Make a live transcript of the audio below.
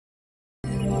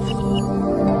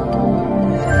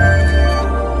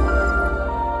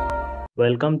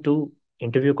Welcome to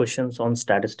interview questions on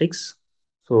statistics.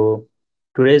 So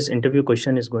today's interview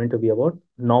question is going to be about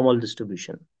normal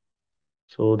distribution.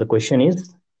 So the question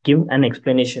is give an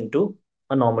explanation to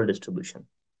a normal distribution.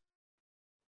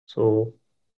 So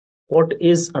what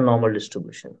is a normal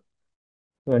distribution?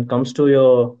 When it comes to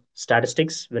your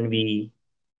statistics, when we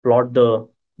plot the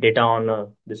data on a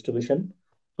distribution,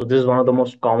 so this is one of the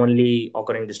most commonly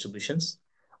occurring distributions.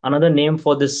 Another name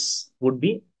for this would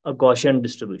be a Gaussian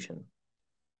distribution.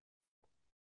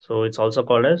 So it's also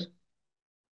called as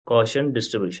Gaussian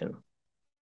distribution.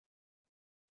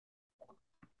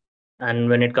 And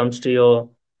when it comes to your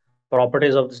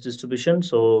properties of this distribution,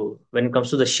 so when it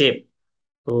comes to the shape,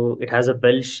 so it has a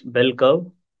bell curve.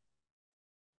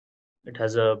 It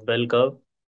has a bell curve,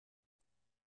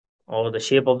 or the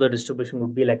shape of the distribution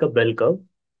would be like a bell curve.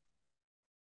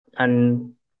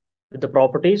 And with the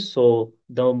properties, so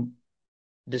the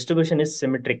distribution is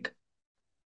symmetric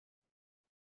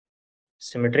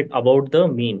about the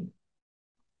mean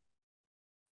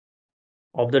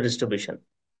of the distribution.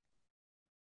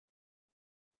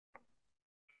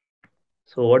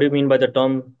 So what do you mean by the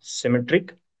term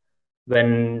symmetric?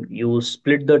 When you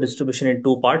split the distribution in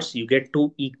two parts, you get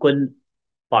two equal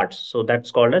parts. So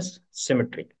that's called as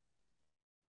symmetric.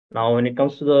 Now, when it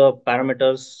comes to the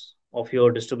parameters of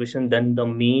your distribution, then the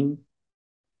mean,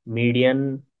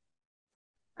 median,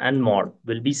 and mode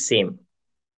will be same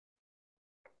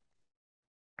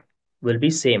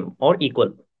or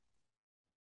equal.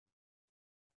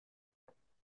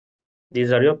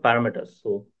 These are your parameters.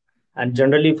 So, and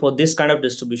generally for this kind of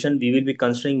distribution, we will be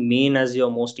considering mean as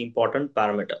your most important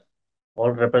parameter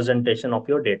or representation of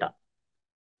your data.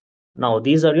 Now,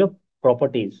 these are your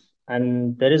properties,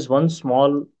 and there is one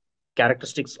small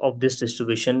characteristics of this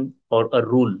distribution or a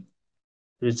rule,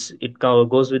 which it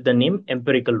goes with the name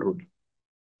empirical rule.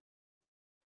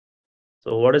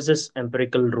 So, what is this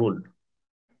empirical rule?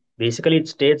 Basically, it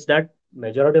states that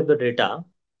majority of the data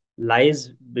lies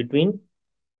between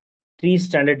three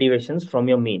standard deviations from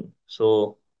your mean.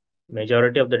 So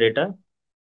majority of the data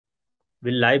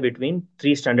will lie between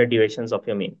three standard deviations of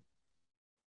your mean.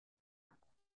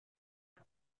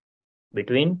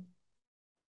 Between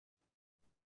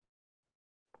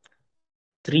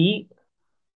three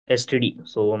STD.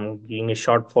 So I'm giving a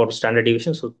short for standard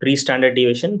deviation. So three standard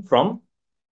deviation from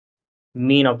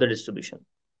mean of the distribution.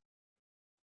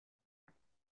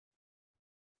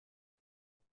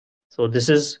 So this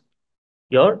is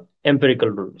your empirical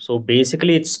rule. So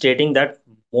basically it's stating that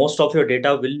most of your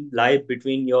data will lie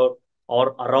between your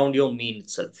or around your mean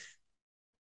itself.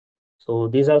 So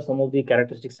these are some of the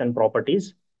characteristics and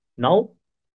properties. Now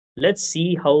let's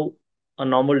see how a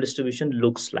normal distribution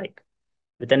looks like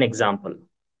with an example.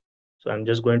 So I'm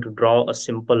just going to draw a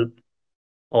simple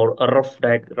or a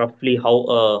roughly how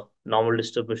a normal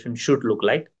distribution should look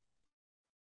like,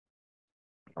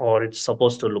 or it's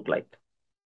supposed to look like.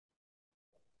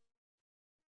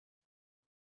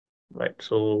 Right.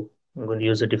 So I'm going to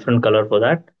use a different color for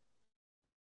that.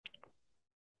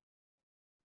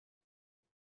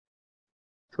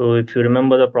 So if you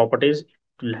remember the properties, it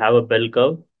will have a bell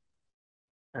curve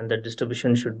and the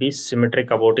distribution should be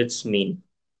symmetric about its mean.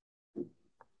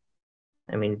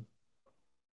 I mean,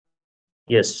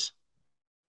 yes.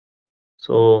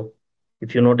 So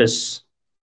if you notice,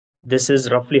 this is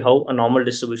roughly how a normal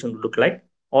distribution would look like.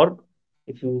 Or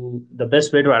if you, the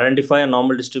best way to identify a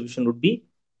normal distribution would be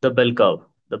the bell curve.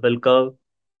 The bell curve,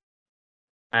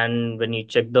 and when you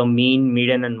check the mean,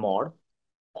 median, and mode,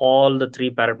 all the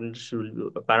three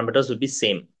parameters will be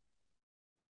same.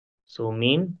 So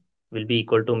mean will be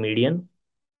equal to median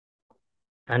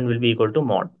and will be equal to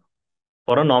mode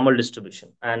for a normal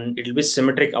distribution, and it will be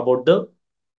symmetric about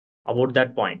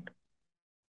that point.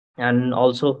 And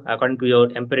also according to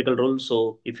your empirical rule,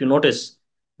 so if you notice,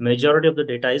 majority of the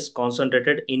data is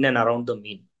concentrated in and around the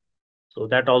mean. So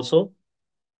that also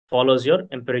follows your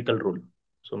empirical rule.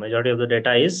 So majority of the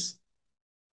data is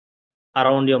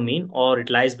around your mean, or it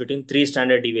lies between three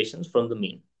standard deviations from the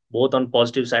mean, both on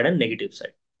positive side and negative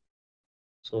side.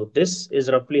 So this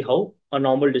is roughly how a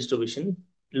normal distribution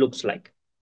looks like.